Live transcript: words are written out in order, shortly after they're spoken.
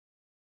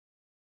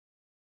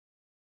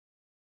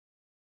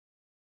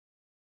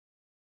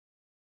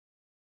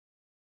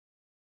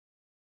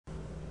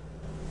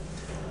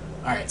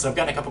Alright, so I've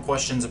gotten a couple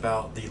questions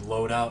about the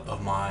loadout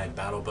of my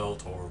battle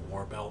belt or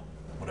war belt,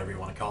 whatever you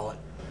want to call it.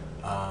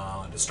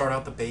 To start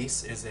out, the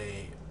base is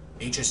a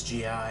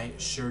HSGI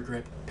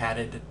Suregrip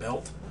Padded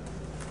Belt.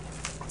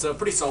 It's a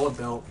pretty solid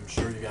belt. I'm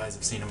sure you guys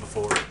have seen them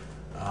before.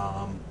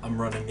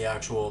 I'm running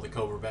the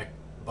Cobra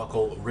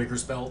Buckle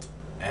Riggers belt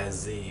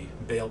as the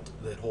belt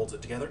that holds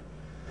it together.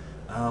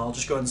 I'll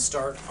just go ahead and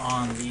start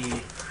on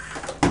the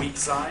weak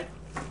side.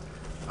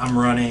 I'm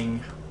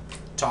running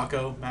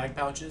Taco mag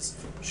pouches.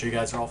 I'm sure you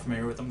guys are all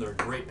familiar with them. They're a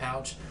great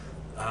pouch.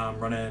 I'm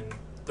running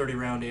 30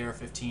 round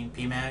AR-15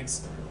 P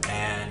mags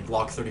and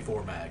Glock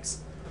 34 mags.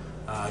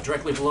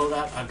 Directly below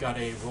that, I've got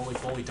a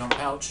roly-poly dump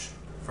pouch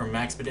from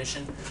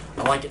Maxpedition.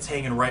 I like it's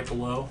hanging right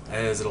below,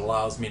 as it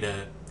allows me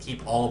to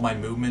keep all of my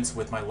movements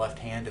with my left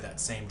hand to that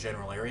same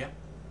general area.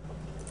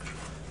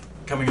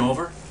 Coming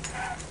over,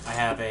 I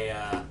have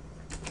a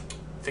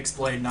fixed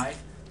blade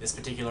knife. This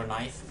particular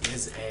knife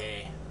is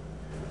a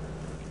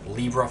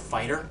Libra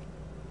Fighter.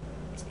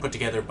 It's put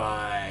together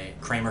by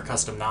Kramer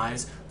Custom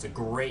Knives. It's a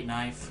great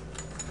knife.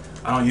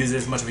 I don't use it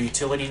as much of a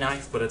utility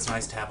knife, but it's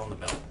nice to have on the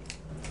belt.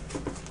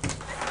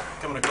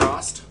 Coming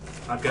across,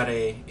 I've got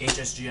a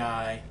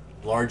HSGI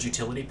large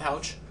utility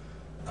pouch.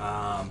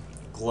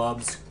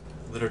 Gloves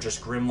that are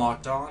just grim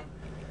locked on.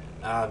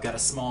 I've got a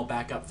small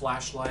backup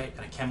flashlight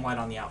and a chem light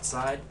on the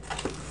outside.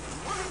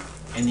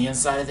 In the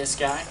inside of this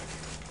guy,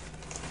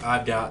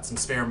 I've got some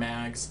spare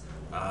mags,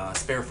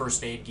 spare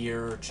first aid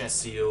gear,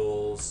 chest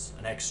seals,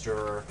 an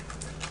extra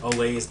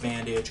Olays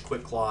bandage,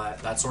 quick clot,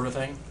 that sort of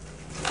thing.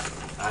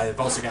 I've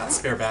also got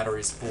spare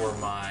batteries for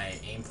my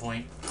aim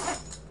point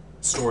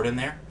stored in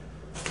there.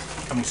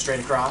 Coming straight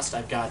across,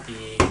 I've got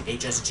the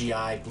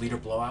HSGI bleeder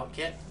blowout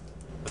kit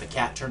with a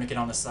cat tourniquet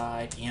on the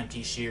side,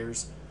 EMT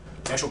shears.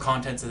 The actual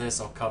contents of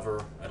this I'll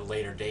cover at a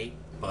later date,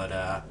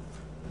 but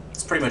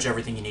it's pretty much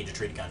everything you need to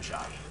treat a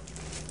gunshot.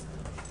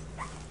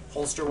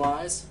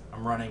 Holster-wise,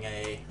 I'm running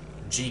a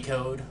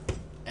G-code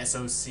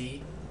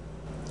SOC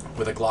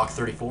with a Glock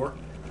 34.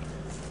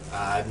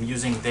 I'm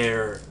using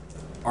their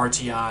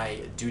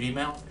RTI duty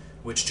mount,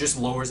 which just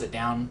lowers it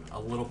down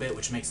a little bit,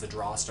 which makes the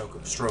draw stroke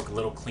a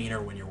little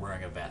cleaner when you're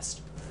wearing a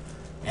vest.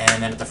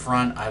 And then at the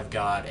front, I've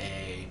got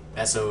a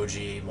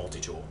SOG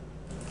multi-tool.